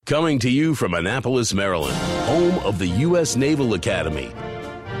Coming to you from Annapolis, Maryland, home of the U.S. Naval Academy,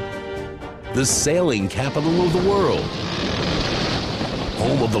 the sailing capital of the world,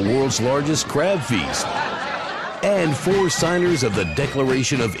 home of the world's largest crab feast, and 4 signers of the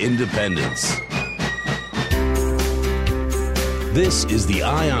Declaration of Independence. This is the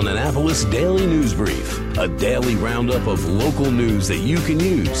Eye on Annapolis Daily News Brief, a daily roundup of local news that you can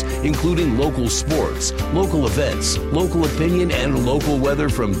use, including local sports, local events, local opinion, and local weather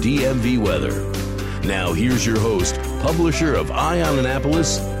from DMV Weather. Now here's your host, publisher of Eye on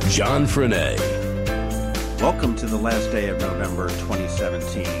Annapolis, John Frenaye. Welcome to the last day of November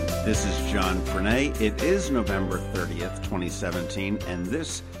 2017. This is John Frenaye. It is November 30th, 2017, and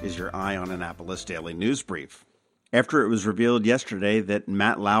this is your Eye on Annapolis Daily News Brief. After it was revealed yesterday that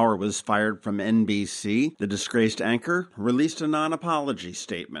Matt Lauer was fired from NBC, the disgraced anchor released a non-apology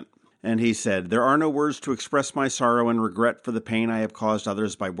statement. And he said, "There are no words to express my sorrow and regret for the pain I have caused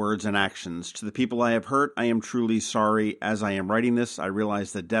others by words and actions. To the people I have hurt, I am truly sorry. As I am writing this, I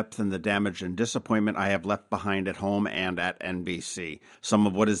realize the depth and the damage and disappointment I have left behind at home and at NBC. Some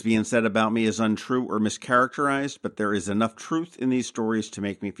of what is being said about me is untrue or mischaracterized, but there is enough truth in these stories to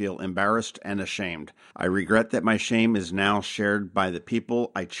make me feel embarrassed and ashamed. I regret that my shame is now shared by the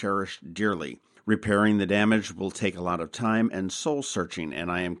people I cherish dearly. Repairing the damage will take a lot of time and soul-searching,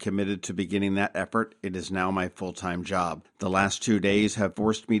 and I am committed to beginning that effort. It is now my full-time job. The last 2 days have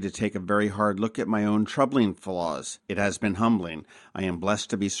forced me to take a very hard look at my own troubling flaws. It has been humbling. I am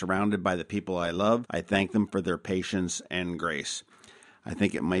blessed to be surrounded by the people I love. I thank them for their patience and grace." I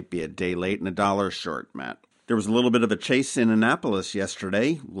think it might be a day late and a dollar short, Matt. There was a little bit of a chase in Annapolis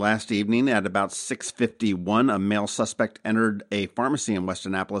yesterday. Last evening at about 6:51, a male suspect entered a pharmacy in West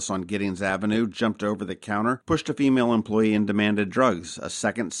Annapolis on Giddings Avenue, jumped over the counter, pushed a female employee, and demanded drugs. A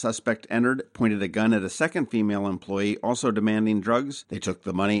second suspect entered, pointed a gun at a second female employee, also demanding drugs. They took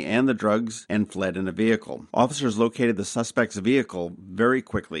the money and the drugs and fled in a vehicle. Officers located the suspect's vehicle very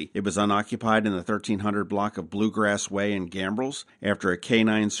quickly. It was unoccupied in the 1300 block of Bluegrass Way in Gambrills. After a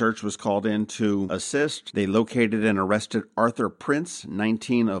K-9 search was called in to assist, they located and arrested Arthur Prince,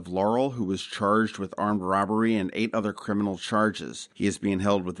 19 of Laurel, who was charged with armed robbery and 8 other criminal charges. He is being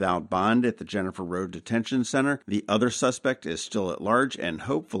held without bond at the Jennifer Road Detention Center. The other suspect is still at large, and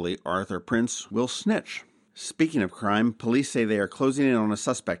hopefully Arthur Prince will snitch. Speaking of crime, police say they are closing in on a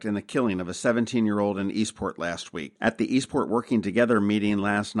suspect in the killing of a 17-year-old in Eastport last week. At the Eastport Working Together meeting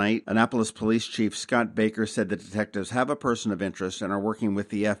last night, Annapolis Police Chief Scott Baker said that detectives have a person of interest and are working with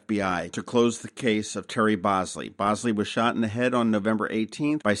the FBI to close the case of Terry Bosley. Bosley was shot in the head on November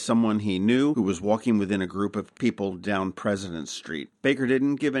 18th by someone he knew who was walking within a group of people down President Street. Baker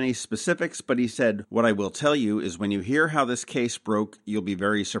didn't give any specifics, but he said, "What I will tell you is when you hear how this case broke, you'll be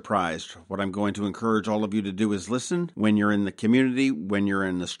very surprised. What I'm going to encourage all of you to do is listen. When you're in the community, when you're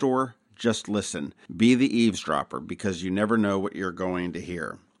in the store, just listen. Be the eavesdropper, because you never know what you're going to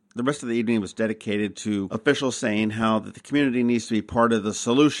hear." The rest of the evening was dedicated to officials saying how that the community needs to be part of the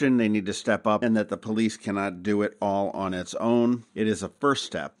solution, they need to step up, and that the police cannot do it all on its own. It is a first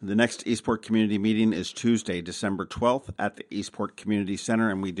step. The next Eastport Community Meeting is Tuesday, December 12th at the Eastport Community Center,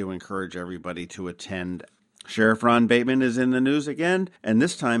 and we do encourage everybody to attend. Sheriff Ron Bateman is in the news again, and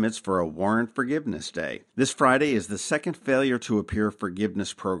this time it's for a warrant forgiveness day. This Friday is the second failure to appear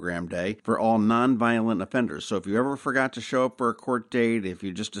forgiveness program day for all nonviolent offenders. So if you ever forgot to show up for a court date, if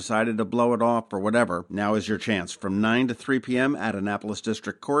you just decided to blow it off or whatever, now is your chance. From 9 to 3 p.m. at Annapolis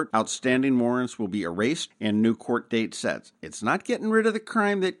District Court, outstanding warrants will be erased and new court date sets. It's not getting rid of the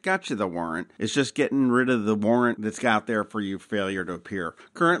crime that got you the warrant. It's just getting rid of the warrant that's out there for you failure to appear.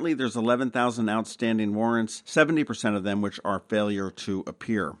 Currently, there's 11,000 outstanding warrants, 70% of them which are failure to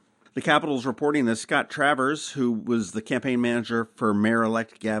appear. The Capitol's reporting that Scott Travers, who was the campaign manager for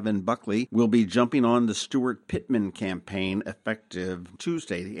Mayor-elect Gavin Buckley, will be jumping on the Stuart Pittman campaign effective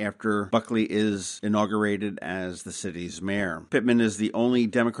Tuesday after Buckley is inaugurated as the city's mayor. Pittman is the only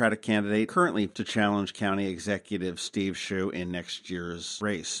Democratic candidate currently to challenge County Executive Steve Shue in next year's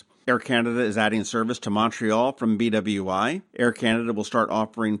race. Air Canada is adding service to Montreal from BWI. Air Canada will start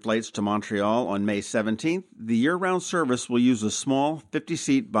offering flights to Montreal on May 17th. The year-round service will use a small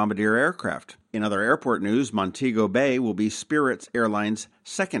 50-seat Bombardier aircraft. In other airport news, Montego Bay will be Spirit Airlines'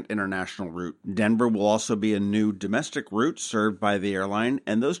 second international route. Denver will also be a new domestic route served by the airline,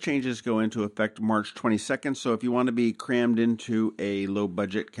 and those changes go into effect March 22nd. So if you want to be crammed into a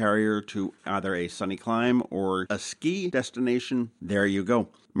low-budget carrier to either a sunny climb or a ski destination, there you go.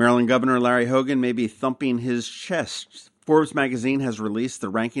 Maryland Governor Larry Hogan may be thumping his chest Forbes magazine has released the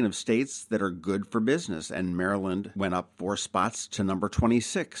ranking of states that are good for business, and Maryland went up 4 spots to number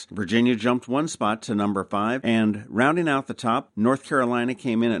 26. Virginia jumped 1 spot to number 5, and rounding out the top, North Carolina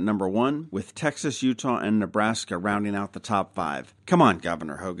came in at number 1, with Texas, Utah, and Nebraska rounding out the top 5. Come on,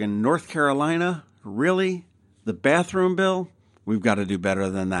 Governor Hogan. North Carolina? Really? The bathroom bill? We've got to do better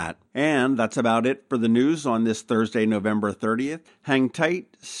than that. And that's about it for the news on this Thursday, November 30th. Hang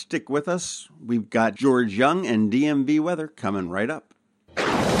tight, stick with us. We've got George Young and DMV weather coming right up.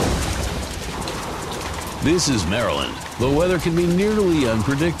 This is Maryland. The weather can be nearly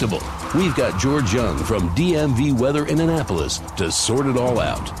unpredictable. We've got George Young from DMV Weather in Annapolis to sort it all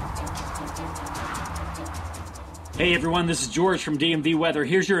out. Hey everyone, this is George from DMV Weather.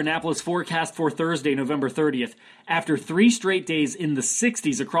 Here's your Annapolis forecast for Thursday, November 30th. After 3 straight days in the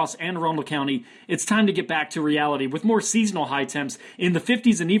 60s across Anne Arundel County, it's time to get back to reality with more seasonal high temps in the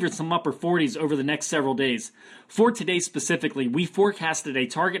 50s and even some upper 40s over the next several days. For today specifically, we forecasted a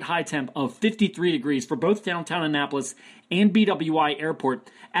target high temp of 53 degrees for both downtown Annapolis and BWI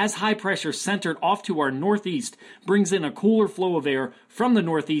Airport, as high pressure centered off to our northeast brings in a cooler flow of air from the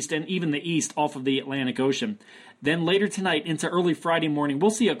northeast and even the east off of the Atlantic Ocean. Then later tonight into early Friday morning, we'll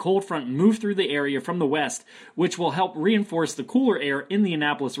see a cold front move through the area from the west, which will help reinforce the cooler air in the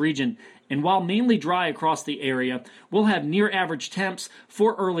Annapolis region. And while mainly dry across the area, we'll have near average temps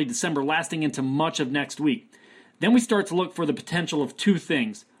for early December lasting into much of next week. Then we start to look for the potential of 2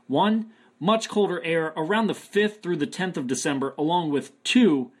 things. 1, much colder air around the 5th through the 10th of December, along with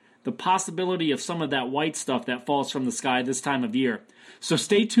 2, the possibility of some of that white stuff that falls from the sky this time of year. So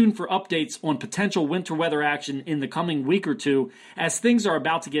stay tuned for updates on potential winter weather action in the coming week or 2 as things are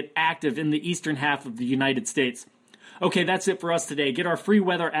about to get active in the eastern half of the United States. Okay, that's it for us today. Get our free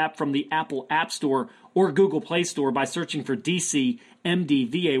weather app from the Apple App Store or Google Play Store by searching for DC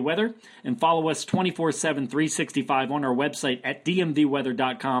MDVA Weather, and follow us 24/7, 365 on our website at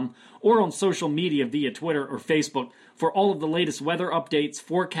dmvweather.com or on social media via Twitter or Facebook for all of the latest weather updates,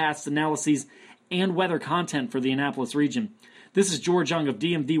 forecasts, analyses, and weather content for the Annapolis region. This is George Young of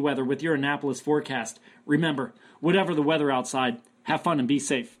DMV Weather with your Annapolis forecast. Remember, whatever the weather outside, have fun and be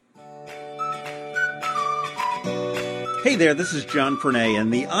safe. Hey there, this is John Fernay,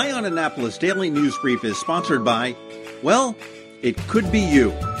 and the Eye on Annapolis Daily News Brief is sponsored by, well, it could be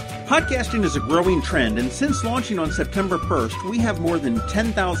you. Podcasting is a growing trend, and since launching on September 1st, we have more than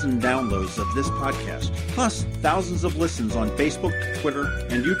 10,000 downloads of this podcast, plus thousands of listens on Facebook, Twitter,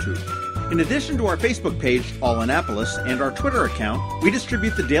 and YouTube. In addition to our Facebook page, All Annapolis, and our Twitter account, we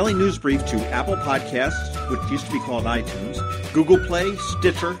distribute the Daily News Brief to Apple Podcasts, which used to be called iTunes, Google Play,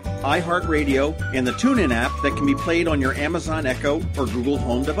 Stitcher, iHeartRadio, and the TuneIn app that can be played on your Amazon Echo or Google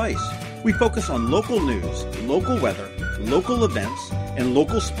Home device. We focus on local news, local weather, local events, and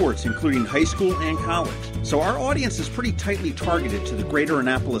local sports, including high school and college. So our audience is pretty tightly targeted to the greater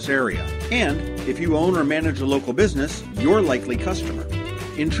Annapolis area. And if you own or manage a local business, you're a likely customer.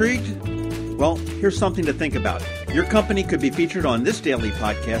 Intrigued? Well, here's something to think about. Your company could be featured on this daily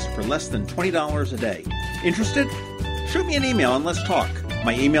podcast for less than $20 a day. Interested? Shoot me an email and let's talk.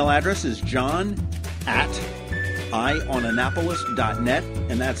 My email address is john@eyeonannapolis.net,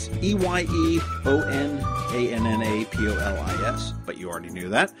 and that's EYEONANNAPOLIS, but you already knew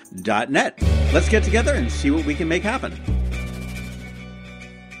that, .net. Let's get together and see what we can make happen.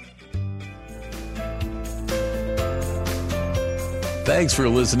 Thanks for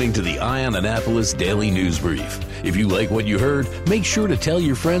listening to the Eye on Annapolis Daily News Brief. If you like what you heard, make sure to tell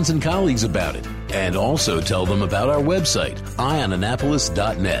your friends and colleagues about it. And also tell them about our website,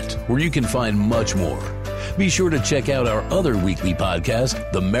 eyeonannapolis.net, where you can find much more. Be sure to check out our other weekly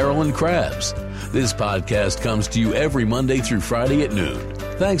podcast, The Maryland Crabs. This podcast comes to you every Monday through Friday at noon.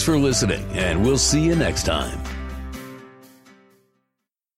 Thanks for listening, and we'll see you next time.